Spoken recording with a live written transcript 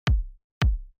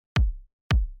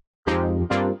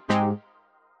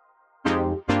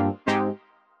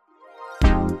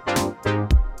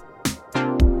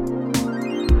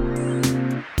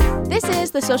This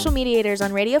is The Social Mediators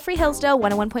on Radio Free Hillsdale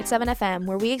 101.7 FM,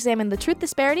 where we examine the truth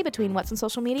disparity between what's on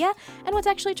social media and what's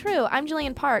actually true. I'm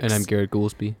Jillian Parks. And I'm Garrett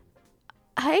Goolsby.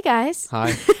 Hi, guys.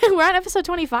 Hi. We're on episode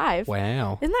 25.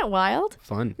 Wow. Isn't that wild?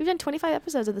 Fun. We've done 25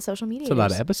 episodes of The Social Mediators. It's a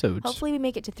lot of episodes. Hopefully we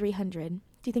make it to 300. Do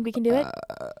you think we can do it?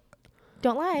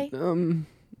 Don't lie.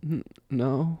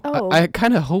 No. Oh. I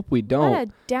kind of hope we don't. What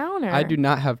a downer. I do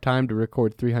not have time to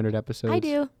record 300 episodes. I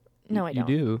do. No, I don't.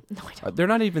 You do? No, I don't. There are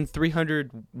not even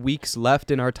 300 weeks left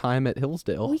in our time at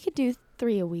Hillsdale. We could do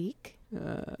 3 a week.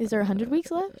 Is there 100 weeks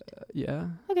left? Yeah.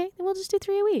 Okay, then we'll just do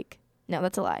 3 a week. No,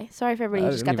 that's a lie. Sorry for everybody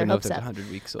who just got their hopes up. I don't even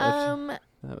know if there's 100 weeks left.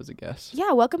 That was a guess.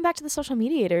 Yeah, welcome back to The Social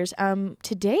Mediators.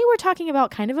 Today we're talking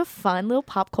about kind of a fun little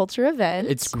pop culture event.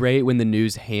 It's great when the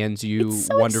news hands you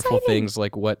so wonderful exciting. things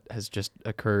like what has just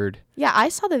occurred. Yeah, I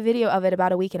saw the video of it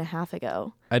about a week and a half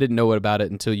ago. I didn't know about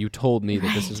it until you told me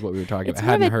that this is what we were talking about. I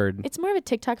hadn't heard. It's more of a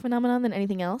TikTok phenomenon than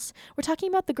anything else. We're talking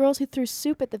about the girls who threw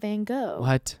soup at the Van Gogh.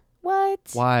 What? Why?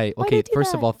 Okay, Why did they do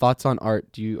first that? of all, thoughts on art.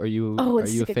 Are you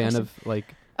a fan question. of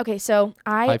like Okay, so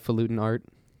highfalutin art?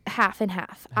 half and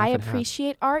half. I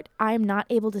appreciate art. I'm not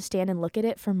able to stand and look at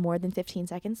it for more than 15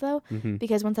 seconds though,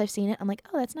 because once I've seen it, I'm like,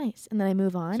 oh, that's nice, and then I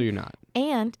move on. So you're not.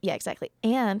 And yeah, exactly.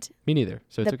 And Me neither.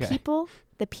 So it's okay.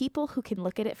 The people who can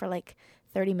look at it for like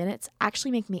 30 minutes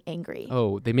actually make me angry.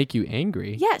 Oh, they make you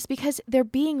angry? Yes, because they're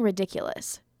being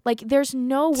ridiculous. Like, there's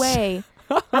no way.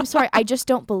 I'm sorry, I just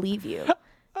don't believe you.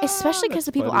 Especially because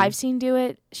the people funny. I've seen do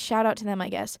it, shout out to them, I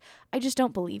guess. I just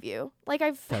don't believe you. Like,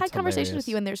 I've had conversations hilarious. with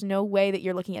you, and there's no way that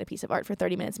you're looking at a piece of art for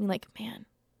 30 minutes and being like, man,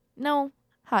 no,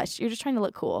 hush, you're just trying to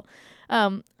look cool.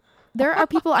 There are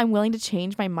people I'm willing to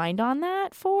change my mind on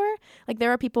that for. Like, there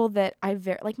are people that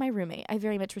like my roommate, I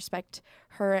very much respect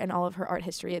her and all of her art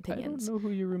history opinions. I don't know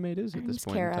who your roommate is at this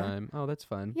point Kara. in time. Oh, that's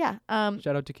fun. Yeah.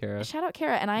 Shout out to Kara. Shout out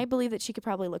Kara, and I believe that she could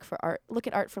probably look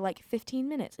at art for like 15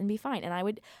 minutes and be fine, and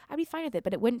I'd be fine with it,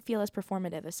 but it wouldn't feel as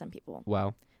performative as some people.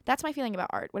 Wow. That's my feeling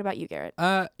about art. What about you, Garrett?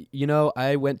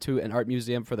 I went to an art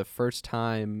museum for the first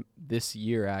time this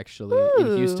year, actually,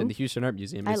 in Houston. The Houston Art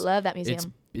Museum. I love that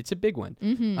museum. It's a big one.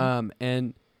 Mm-hmm.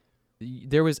 And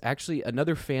there was actually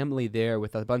another family there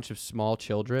with a bunch of small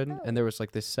children, and there was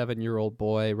like this 7-year-old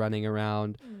boy running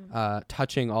around,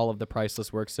 touching all of the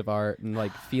priceless works of art and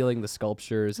like feeling the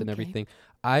sculptures and everything.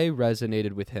 I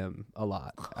resonated with him a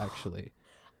lot, actually.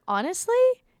 Honestly,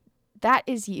 that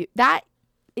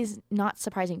is not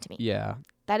surprising to me. Yeah.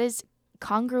 That is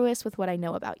congruous with what I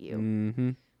know about you.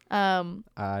 Mm-hmm.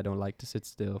 I don't like to sit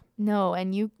still. No,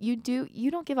 and you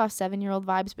don't give off 7-year-old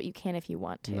vibes, but you can if you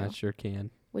want to. I sure can.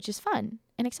 Which is fun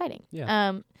and exciting.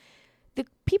 Yeah. The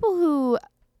people who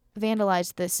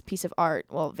vandalized this piece of art,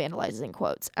 well, vandalized in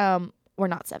quotes, were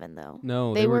not 7 though.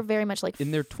 No, they were very much like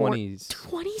in their 20s.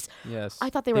 20s? Yes. I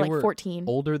thought they were like 14.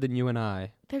 Older than you and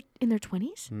I. They're in their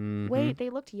 20s? Mm-hmm. Wait, they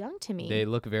looked young to me. They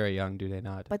look very young, do they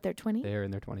not? But they're 20? They're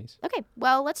in their 20s. Okay,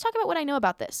 well, let's talk about what I know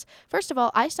about this. First of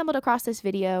all, I stumbled across this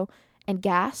video and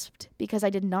gasped because I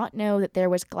did not know that there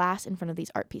was glass in front of these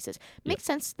art pieces. Makes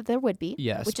sense that there would be,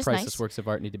 yes, which is priceless nice. Works of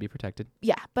art need to be protected.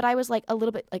 Yeah, but I was like a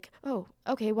little bit like, oh,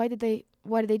 okay, why did they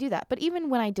do that? But even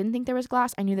when I didn't think there was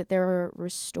glass, I knew that there were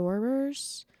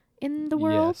restorers in the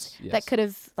world that could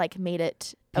have like made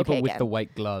it people okay with again. the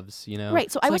white gloves, you know.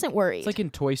 Right, so I wasn't worried. It's like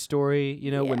in Toy Story, you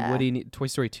know, when Woody, Toy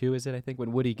Story 2 is it, I think,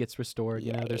 when Woody gets restored,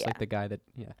 you know, there's like the guy that,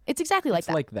 It's exactly like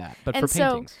that. It's like that, but and for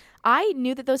paintings. So I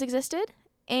knew that those existed,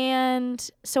 and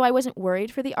so I wasn't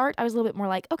worried for the art. I was a little bit more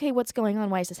like, okay, what's going on?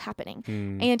 Why is this happening?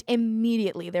 And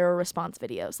immediately there were response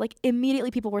videos. Like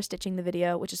immediately people were stitching the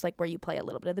video, which is like where you play a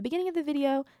little bit of the beginning of the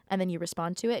video, and then you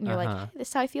respond to it, and you're like, hey, this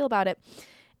is how I feel about it.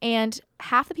 And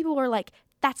half the people were like,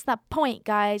 that's the point,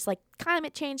 guys. Like,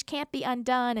 climate change can't be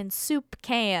undone and soup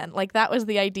can. Like, that was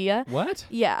the idea. What?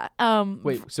 Yeah.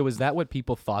 Wait, so is that what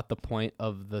people thought the point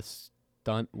of the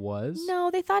stunt was?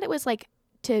 No, they thought it was, like,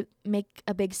 to make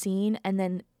a big scene and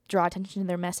then draw attention to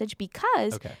their message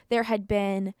because there had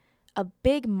been a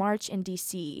big march in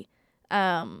D.C.,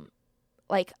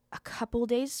 like, a couple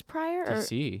days prior.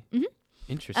 D.C.? Mm-hmm.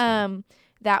 Interesting.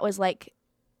 That was, like,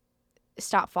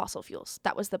 stop fossil fuels.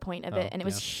 That was the point of it. And it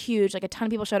was huge. Like a ton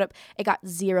of people showed up. It got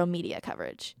zero media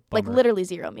coverage. Bummer. Like literally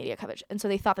zero media coverage. And so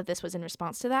they thought that this was in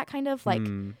response to that kind of like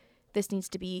this needs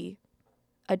to be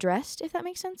addressed, if that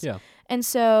makes sense. Yeah. And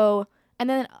so, and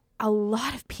then a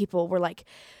lot of people were like,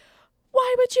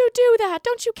 why would you do that?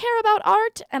 Don't you care about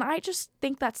art? And I just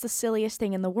think that's the silliest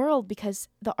thing in the world because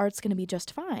the art's going to be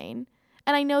just fine.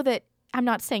 And I know that I'm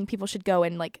not saying people should go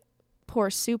and like pour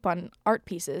soup on art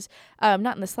pieces,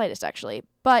 not in the slightest actually,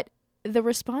 but the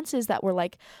responses that were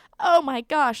like, oh my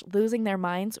gosh, losing their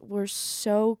minds were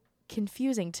so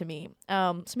confusing to me.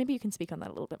 So maybe you can speak on that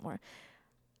a little bit more.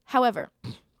 However,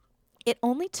 it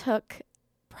only took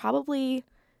probably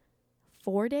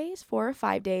 4 or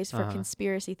 5 days for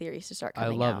conspiracy theories to start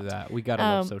coming out. I love that. We got to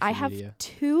love social media. I have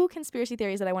 2 conspiracy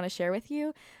theories that I want to share with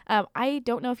you. I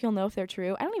don't know if you'll know if they're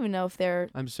true. I don't even know if they're...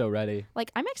 I'm so ready.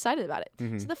 Like, I'm excited about it.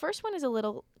 Mm-hmm. So the first one is a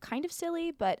little kind of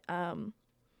silly, but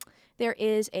there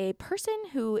is a person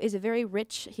who is a very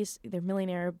rich... They're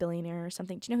millionaire, billionaire or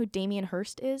something. Do you know who Damien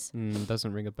Hirst is?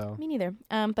 Doesn't ring a bell. Me neither.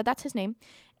 But that's his name.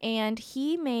 And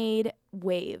he made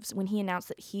waves when he announced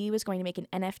that he was going to make an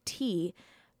NFT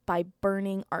by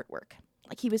burning artwork.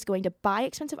 Like, he was going to buy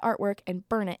expensive artwork and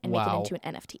burn it and make it into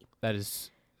an NFT. That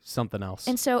is something else.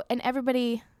 And so, and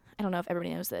everybody, I don't know if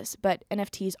everybody knows this, but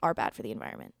NFTs are bad for the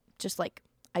environment. Just like,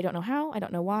 I don't know how, I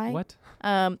don't know why. What?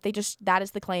 That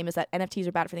is the claim, is that NFTs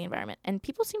are bad for the environment. And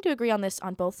people seem to agree on this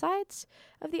on both sides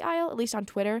of the aisle, at least on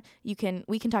Twitter. We can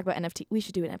talk about NFT. We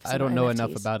should do an episode on NFTs. I don't know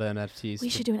enough about NFTs. We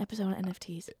should do an episode on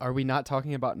NFTs. Are we not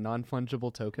talking about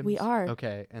non-fungible tokens? We are.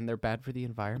 Okay, and they're bad for the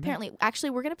environment? Apparently.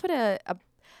 Actually, we're going to put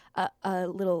a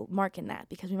little mark in that,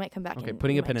 because we might come back. Okay,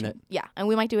 putting a pin in it. Yeah, and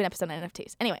we might do an episode on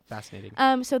NFTs. Anyway. Fascinating.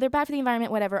 So they're bad for the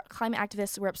environment, whatever. Climate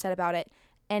activists were upset about it.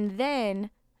 And then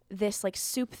this like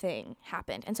soup thing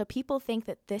happened. And so people think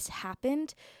that this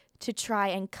happened to try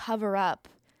and cover up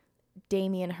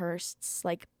Damien Hirst's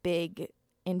like big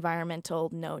environmental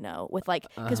no with like,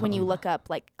 because when you look up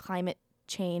like climate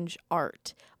change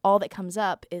art, all that comes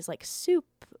up is like soup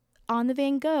on the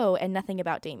Van Gogh and nothing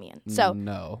about Damien. So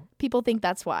no, people think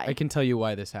that's why. I can tell you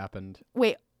why this happened.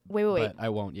 Wait. But I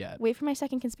won't yet. Wait for my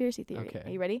second conspiracy theory. Okay.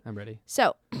 Are you ready? I'm ready.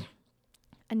 So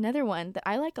another one that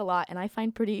I like a lot and I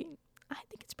think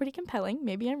it's pretty compelling,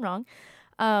 maybe I'm wrong,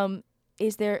 so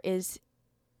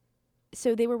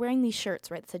they were wearing these shirts,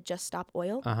 right, that said Just Stop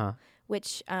Oil,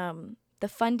 which the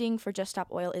funding for Just Stop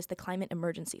Oil is the Climate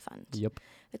Emergency Fund. Yep.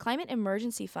 The Climate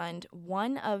Emergency Fund,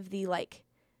 one of the, like,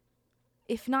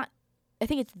 if not, I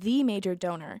think it's the major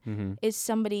donor, is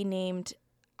somebody named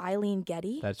Eileen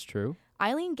Getty. That's true.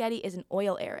 Eileen Getty is an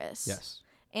oil heiress. Yes.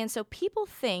 And so people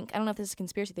think, I don't know if this is a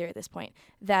conspiracy theory at this point,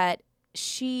 that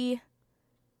she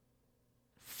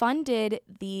funded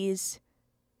these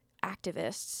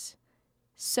activists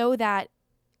so that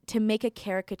to make a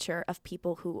caricature of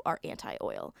people who are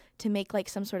anti-oil, to make like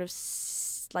some sort of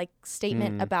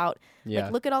statement about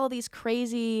like, look at all of these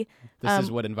crazy. This is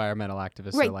what environmental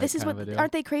activists are like. This is what,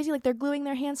 aren't they crazy? Like, they're gluing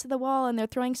their hands to the wall and they're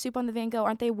throwing soup on the Van Gogh.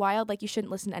 Aren't they wild? Like, you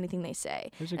shouldn't listen to anything they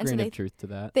say. There's a grain of truth to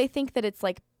that. They think that it's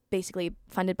like basically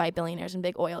funded by billionaires and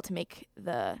big oil to make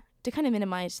to kind of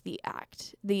minimize the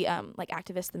like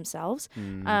activists themselves.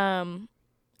 Do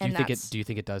you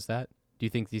think it does that? Do you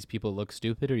think these people look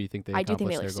stupid, or do you think they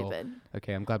accomplish their goal? I do think they look stupid.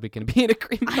 Okay, I'm glad we can be in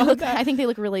agreement on that. I think they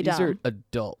look really dumb. These are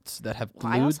adults that have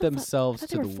glued themselves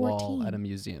to the wall at a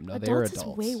museum. No, they're adults.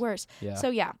 Is way worse. Yeah.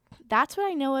 So yeah, that's what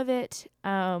I know of it.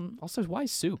 Also, why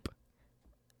soup?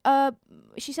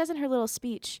 She says in her little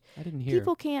speech, I didn't hear.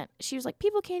 She was like,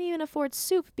 people can't even afford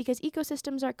soup because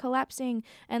ecosystems are collapsing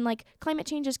and like climate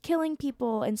change is killing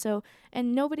people.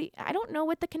 And nobody, I don't know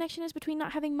what the connection is between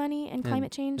not having money and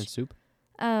climate change. And soup?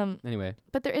 Anyway.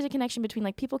 But there is a connection between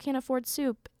like people can't afford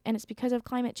soup and it's because of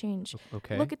climate change.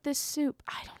 Okay. Look at this soup.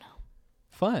 I don't know.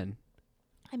 Fun.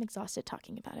 I'm exhausted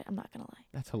talking about it. I'm not going to lie.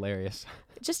 That's hilarious.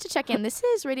 Just to check in, this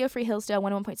is Radio Free Hillsdale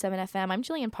 101.7 FM. I'm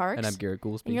Jillian Parks. And I'm Garrett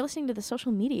Goolsby. And you're listening to The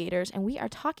Social Mediators, and we are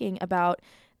talking about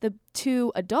the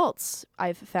 2 adults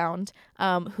I've found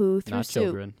who threw not soup.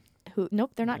 Children.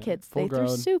 Nope, they're not kids. They threw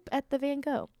soup at the Van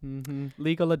Gogh.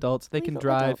 Legal adults. They can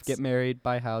drive, get married,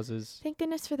 buy houses. Thank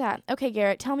goodness for that. Okay,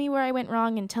 Garrett, tell me where I went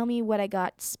wrong and tell me what I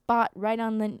got spot right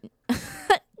on the...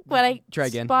 Try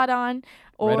again. Spot on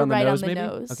or right on the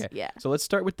nose. Okay. Yeah. So let's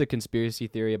start with the conspiracy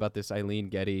theory about this Eileen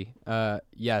Getty.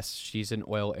 Yes, she's an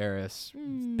oil heiress,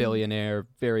 billionaire,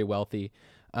 very wealthy.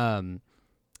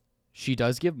 She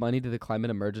does give money to the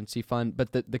Climate Emergency Fund,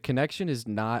 but the connection is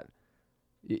not...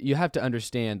 You have to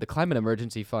understand, the Climate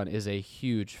Emergency Fund is a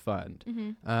huge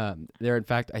fund. They're, in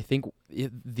fact, I think,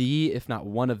 if not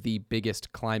one of the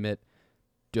biggest climate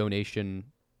donation,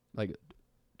 like,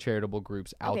 charitable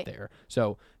groups out there.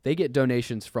 So they get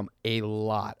donations from a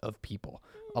lot of people,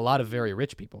 a lot of very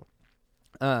rich people.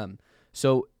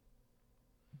 So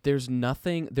there's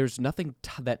nothing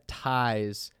that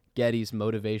ties Getty's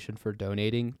motivation for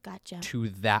donating to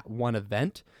that one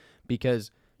event,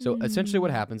 because essentially what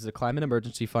happens, the Climate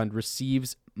Emergency Fund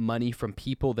receives money from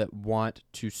people that want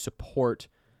to support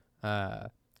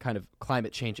kind of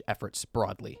climate change efforts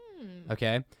broadly.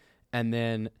 Okay. And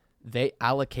then they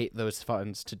allocate those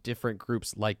funds to different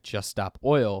groups like Just Stop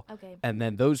Oil. Okay. And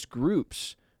then those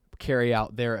groups carry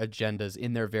out their agendas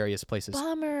in their various places.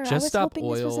 Bummer. Just I was Stop hoping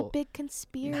Oil. this was a big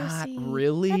conspiracy. Not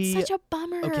really. That's such a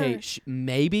bummer. Okay,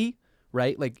 maybe,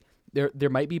 right? Like there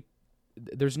might be.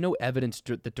 There's no evidence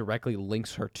that directly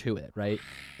links her to it, right?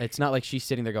 It's not like she's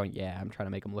sitting there going, "Yeah, I'm trying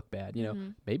to make them look bad." You know,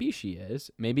 maybe she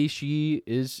is. Maybe she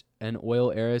is an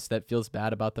oil heiress that feels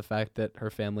bad about the fact that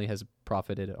her family has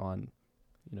profited on,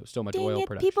 so much oil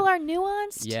production. People are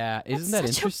nuanced. Yeah, isn't that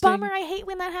That's such interesting? a bummer. I hate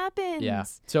when that happens. Yeah.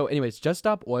 So, anyways, Just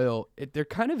Stop Oil. They're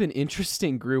kind of an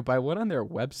interesting group. I went on their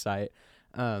website,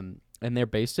 and they're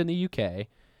based in the UK,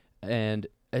 and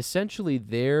essentially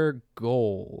their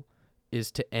goal is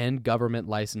to end government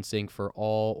licensing for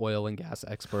all oil and gas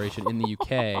exploration in the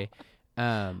UK.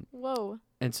 Whoa.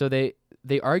 And so they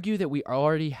argue that we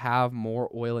already have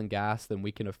more oil and gas than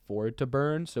we can afford to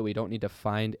burn, so we don't need to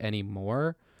find any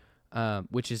more,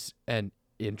 which is an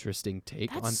interesting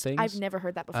take on things. I've never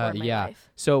heard that before in my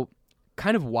life. So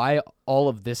kind of why all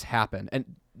of this happened.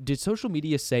 And did social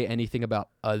media say anything about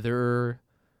other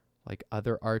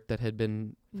art that had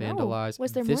been vandalized?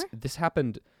 Was there more? This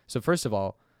happened. So first of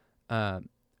all,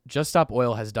 Just Stop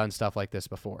Oil has done stuff like this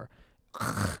before.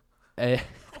 Oh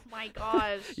my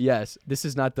gosh. Yes, this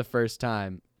is not the first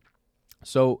time.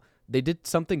 So they did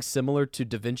something similar to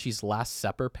Da Vinci's Last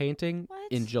Supper painting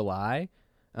in July.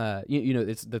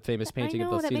 It's the famous painting of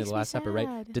the scene of the Last Supper,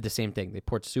 right? Did the same thing. They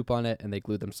poured soup on it and they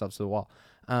glued themselves to the wall.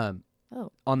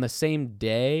 On the same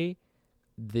day,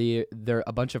 there are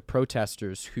a bunch of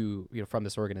protesters who, from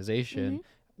this organization,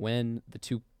 when the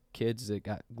two kids that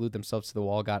got glued themselves to the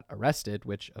wall got arrested,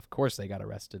 which of course they got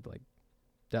arrested, like,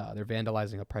 duh, they're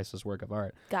vandalizing a priceless work of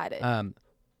art. Got it.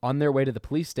 On their way to the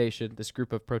police station, this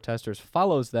group of protesters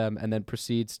follows them and then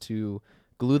proceeds to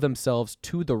glue themselves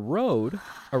to the road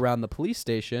around the police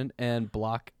station and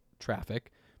block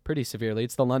traffic pretty severely.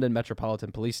 It's the London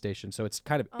Metropolitan Police Station, so it's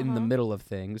kind of in the middle of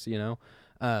things,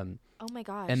 Oh my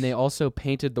gosh. And they also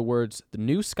painted the words "The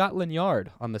New Scotland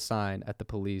Yard" on the sign at the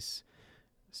police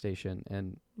station.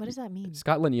 And what does that mean?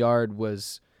 Scotland Yard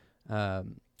was the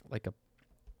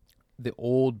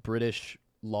old British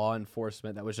law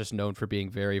enforcement that was just known for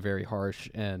being very, very harsh.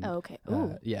 And okay.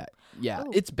 Ooh. Yeah.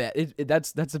 Ooh. It's bad.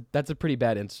 That's a pretty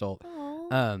bad insult.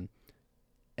 And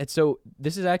so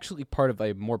this is actually part of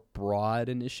a more broad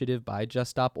initiative by Just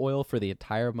Stop Oil for the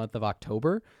entire month of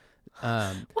October.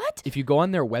 What? If you go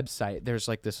on their website, there's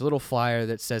like this little flyer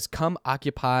that says, "Come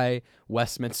occupy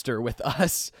Westminster with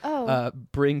us.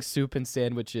 Bring soup and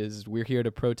sandwiches. We're here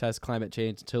to protest climate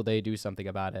change until they do something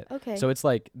about it." Okay. So it's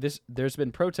like this. There's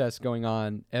been protests going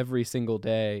on every single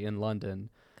day in London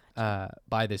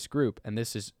by this group, and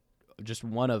this is just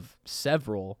one of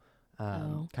several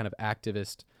kind of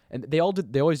activist. And they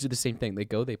always do the same thing.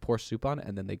 They pour soup on it,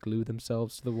 and then they glue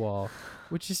themselves to the wall,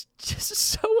 which is just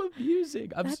so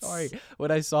amusing. I'm sorry.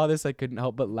 When I saw this, I couldn't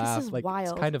help but laugh. This is like wild.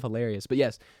 It's kind of hilarious. But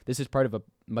yes, this is part of a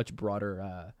much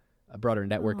broader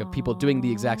network of people doing the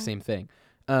exact same thing.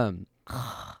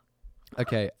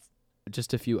 Okay,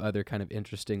 just a few other kind of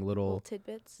interesting little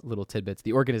tidbits.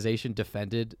 The organization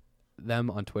defended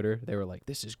them on Twitter. They were like,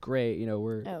 "This is great.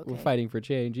 We're fighting for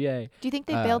change. Yay." Do you think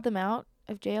they bailed them out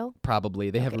of jail?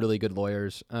 Probably. They have really good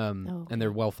lawyers, and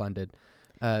they're well funded.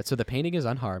 So the painting is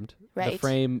unharmed. Right. The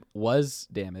frame was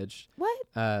damaged.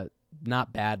 What?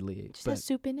 Not badly. Just has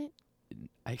soup in it?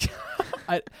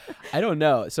 I don't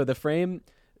know. So the frame,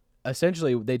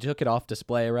 essentially, they took it off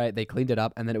display, right? They cleaned it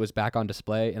up, and then it was back on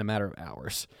display in a matter of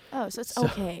hours. Oh, so it's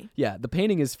okay. Yeah, the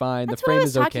painting is fine. That's the frame what I was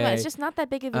is talking okay. about. It's just not that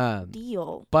big of a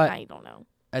deal. But I don't know.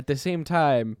 At the same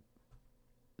time,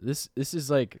 this is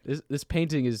like this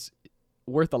painting is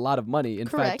worth a lot of money. In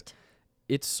fact,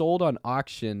 it's sold on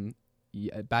auction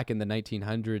back in the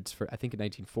 1900s for, I think, in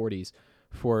 1940s,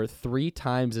 for 3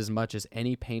 times as much as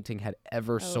any painting had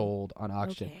ever sold on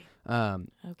auction.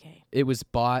 Okay. It was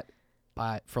bought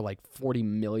for like $40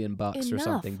 million or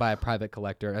something by a private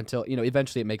collector until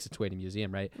eventually it makes its way to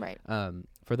museum, right? Right.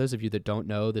 For those of you that don't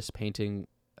know, this painting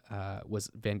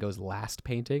was Van Gogh's last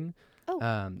painting.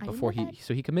 Before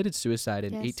he committed suicide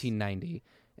in 1890,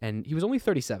 and he was only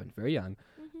 37, very young.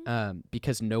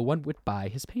 Because no one would buy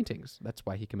his paintings. That's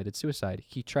why he committed suicide.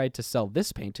 He tried to sell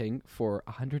this painting for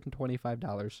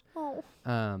 $125.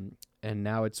 And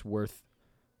now it's worth,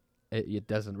 it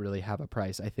doesn't really have a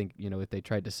price. I think, if they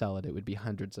tried to sell it, it would be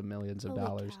hundreds of millions of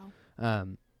dollars.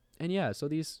 And yeah, so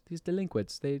these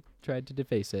delinquents, they tried to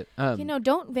deface it.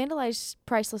 Don't vandalize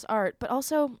priceless art, but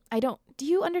also do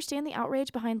you understand the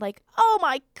outrage behind like, oh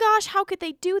my gosh, how could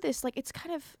they do this? Like, it's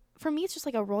kind of, for me, it's just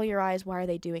like a roll your eyes, why are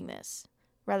they doing this?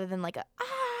 Rather than like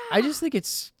I just think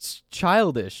it's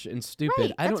childish and stupid.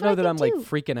 Right, I don't that's know what that I I'm think like too.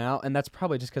 freaking out, and that's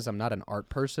probably just because I'm not an art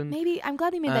person. Maybe I'm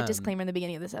glad we made that Um, disclaimer in the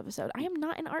beginning of this episode. I am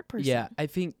not an art person. Yeah, I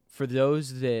think for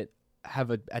those that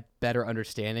have a better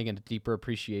understanding and a deeper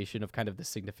appreciation of kind of the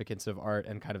significance of art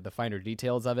and kind of the finer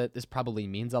details of it, this probably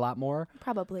means a lot more.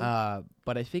 Probably.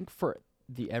 But I think for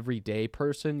the everyday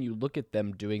person, you look at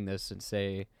them doing this and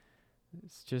say,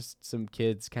 it's just some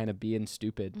kids kind of being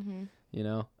stupid, Mm-hmm. you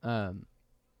know?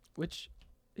 Which,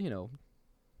 you know,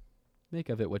 make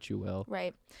of it what you will.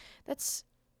 Right.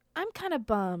 I'm kind of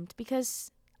bummed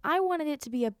because I wanted it to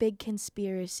be a big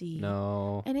conspiracy.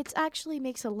 No. And it actually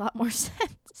makes a lot more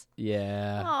sense.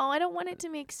 Yeah. Oh, I don't want it to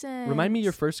make sense. Remind me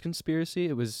your first conspiracy.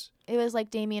 It was like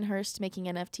Damien Hirst making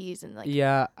NFTs and like.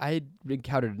 yeah, I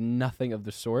encountered nothing of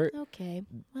the sort. Okay.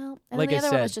 Well, and Like then the I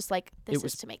other one was said, just like, this it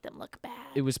was- is to make them look bad.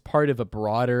 It was part of a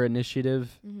broader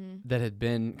initiative Mm-hmm. that had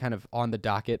been kind of on the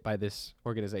docket by this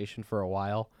organization for a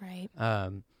while. Right.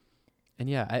 And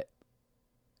yeah,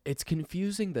 it's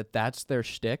confusing that that's their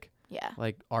shtick, Yeah.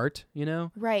 like art, you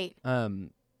know? Right.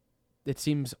 It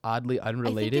seems oddly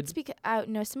unrelated. I think it's because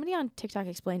no, somebody on TikTok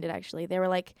explained it actually. They were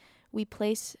like, we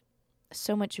place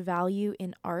so much value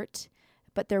in art,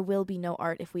 but there will be no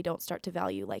art if we don't start to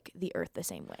value like the earth the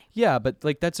same way. Yeah, but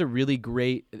like that's a really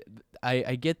great.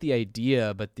 I get the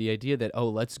idea, but the idea that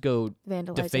let's go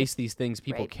Vandalize deface it. these things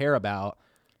people Right. care about.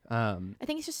 I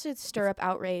think it's just to stir up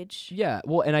outrage. Yeah,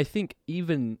 well, and I think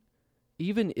even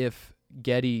if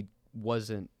Getty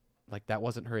wasn't like that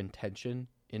wasn't her intention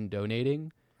in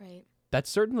donating, Right. that's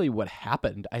certainly what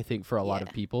happened. I think for a lot of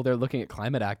Yeah. people, they're looking at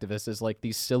climate activists as like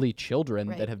these silly children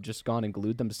Right. that have just gone and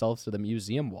glued themselves to the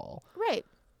museum wall. Right.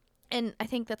 And I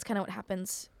think that's kind of what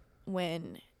happens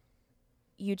when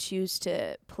you choose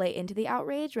to play into the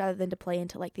outrage rather than to play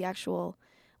into like the actual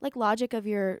like logic of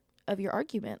your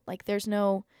argument. Like they're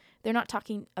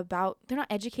not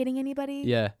educating anybody.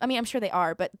 Yeah. I mean, I'm sure they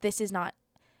are, but this is not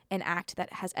an act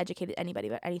that has educated anybody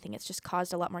about anything. It's just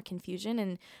caused a lot more confusion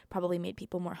and probably made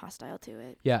people more hostile to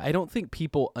it. Yeah, I don't think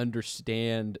people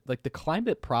understand like the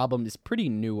climate problem is pretty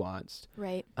nuanced.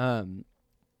 Right.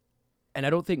 And I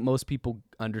don't think most people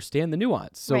understand the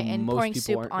nuance. So right, and most pouring people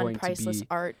soup aren't on going priceless to be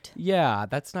art. Yeah,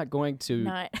 that's not going to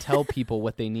Not tell people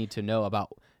what they need to know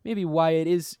about maybe why it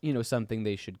is, something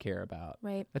they should care about.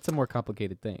 right. That's a more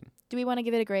complicated thing. Do we want to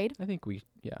give it a grade? I think I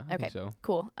Okay. think so.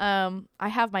 Cool. I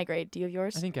have my grade. Do you have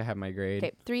yours? I think I have my grade.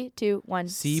 Okay, 3, 2, 1.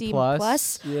 C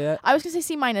plus. Yeah. I was gonna say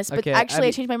C minus, but Okay, actually I I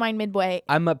mean- changed my mind midway.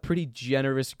 I'm a pretty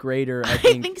generous grader. I I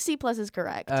think, think C plus is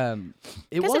correct. it 'Cause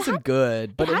it wasn't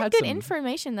good, but it had good some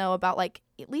information though about like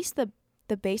at least the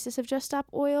basis of Just Stop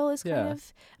Oil is kind Yeah.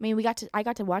 of. I mean, I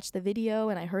got to watch the video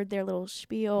and I heard their little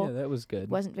spiel. Yeah, that was good. It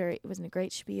wasn't a great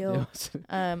It spiel. wasn't-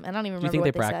 And I don't even Do you remember think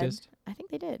what they practiced said. I think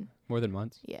they did. more than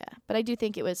once? Yeah, but I do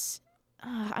think it was.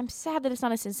 I'm sad that it's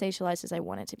not as sensationalized as I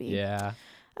want it to be. Yeah,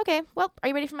 Okay. Well, are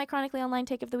you ready for my chronically online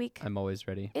take of the week? I'm always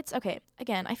ready. It's okay.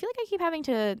 Again, I feel like I keep having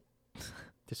to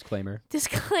Disclaimer.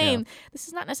 disclaim this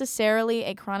is not necessarily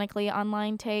a chronically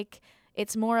online take.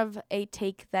 It's more of a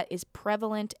take that is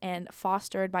prevalent and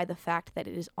fostered by the fact that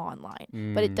it is online,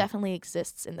 but it Mm. definitely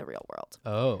exists in the real world.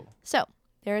 Oh. So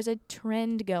there is a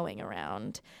trend going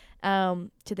around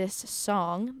to this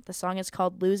song. The song is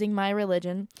called "Losing My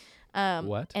Religion."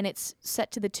 What? And it's set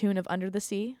to the tune of "Under the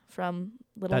Sea" from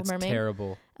Little That's Mermaid.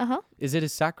 terrible. Uh-huh. Is it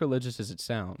as sacrilegious as it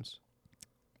sounds?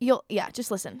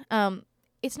 Just listen.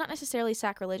 It's not necessarily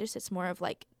sacrilegious. It's more of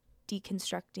like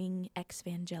deconstructing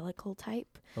ex-evangelical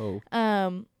type. Oh.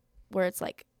 Where it's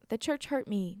like, the church hurt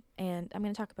me and I'm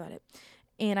going to talk about it.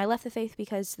 And I left the faith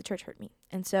because the church hurt me.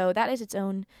 And so that is its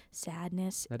own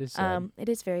sadness. That is sad. It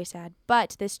is very sad.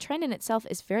 But this trend in itself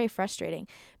is very frustrating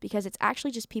because it's actually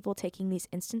just people taking these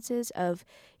instances of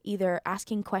either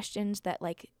asking questions that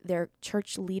like their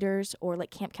church leaders or like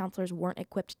camp counselors weren't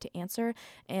equipped to answer,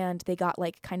 and they got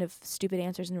like kind of stupid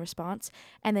answers in response,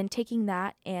 and then taking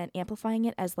that and amplifying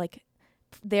it as like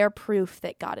their proof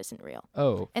that God isn't real.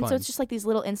 Oh, And fun. so it's just like these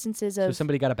little instances So of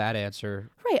somebody got a bad answer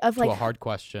right of to like a hard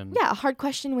question. yeah, a hard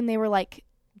question when they were like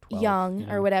 12, young you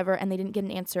know. or whatever, and they didn't get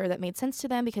an answer that made sense to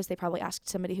them because they probably asked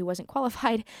somebody who wasn't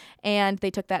qualified, and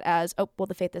they took that as, oh, well,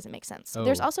 the faith doesn't make sense.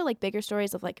 There's Oh. also like bigger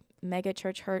stories of like mega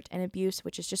church hurt and abuse,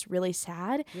 which is just really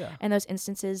sad. Yeah. And those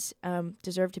instances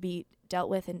deserve to be dealt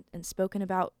with and spoken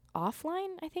about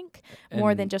offline, I think,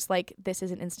 more than And- just like this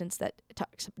is an instance that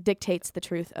dictates the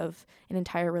truth of an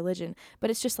entire religion. But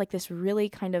it's just like this really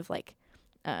kind of like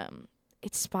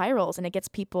it spirals and it gets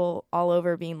people all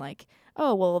over being like,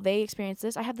 oh, well, they experienced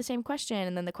this. I have the same question.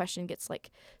 And then the question gets like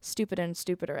stupider and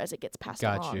stupider as it gets passed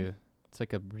Got along. you. It's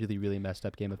like a really, really messed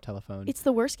up game of telephone. It's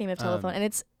the worst game of telephone. And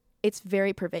it's it's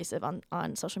very pervasive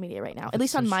on social media right now. At That's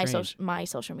least so on strange. my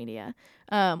social media,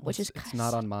 which is It's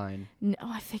not on mine. No,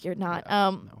 I figured not. Yeah,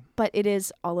 no. But it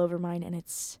is all over mine, and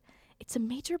it's a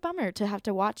major bummer to have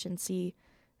to watch and see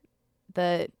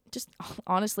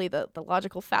honestly the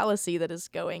logical fallacy that is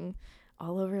going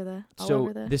all over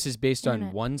the This is based internet.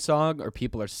 on one song, or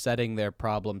people are setting their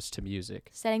problems to music?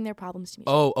 Setting their problems to music.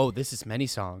 Oh, this is many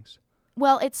songs.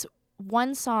 Well, it's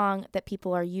one song that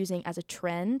people are using as a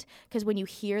trend, because when you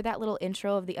hear that little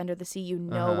intro of the Under the Sea, you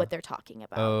know what they're talking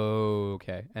about. Oh,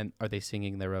 okay. And are they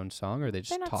singing their own song, or are they just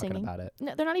They're not talking singing. about it?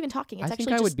 No, they're not even talking. It's I think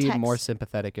actually I just would be text. more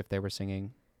sympathetic if they were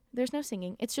singing. There's no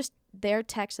singing. It's just their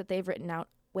text that they've written out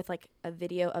with like a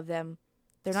video of them.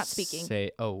 They're not speaking.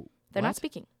 They're not what?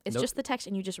 speaking. It's Nope. just the text,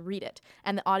 and you just read it,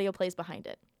 and the audio plays behind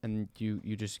it. And you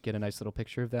just get a nice little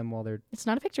picture of them while they're... It's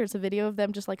not a picture. It's a video of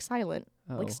them just like silent,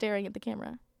 Oh. like staring at the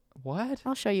camera. What?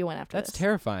 I'll show you one after That's this.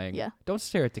 terrifying. Yeah. Don't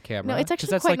stare at the camera. No, it's 'cause actually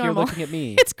that's quite like normal. you're looking at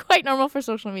me. It's quite normal for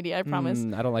social media, I promise.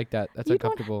 I don't like that. That's You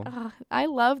don't- uncomfortable. I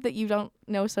love that you don't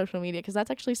know social media, because that's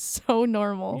actually so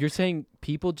normal. You're saying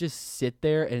people just sit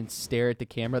there and stare at the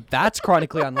camera? That's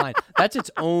chronically online. That's its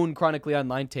own chronically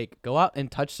online take. Go out and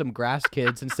touch some grass,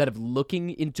 kids, instead of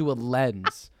looking into a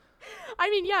lens. I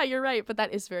mean, yeah, you're right, but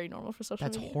that is very normal for social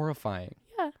That's media. horrifying.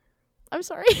 Yeah. I'm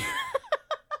sorry.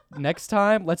 Next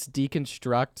time, let's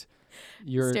deconstruct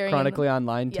your Staring in chronically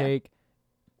online yeah. take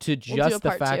to do a just the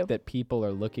part fact two. that people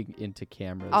are looking into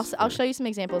cameras. I'll for- show you some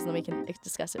examples, and then we can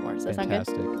discuss it more. Does that sound good?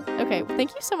 Fantastic. Okay. Well, thank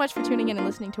you so much for tuning in and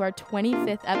listening to our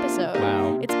 25th episode.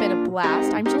 Wow. It's been a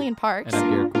blast. I'm Jillian Parks, And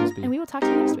I'm Garrett Goolsby. and we will talk to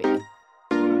you next week.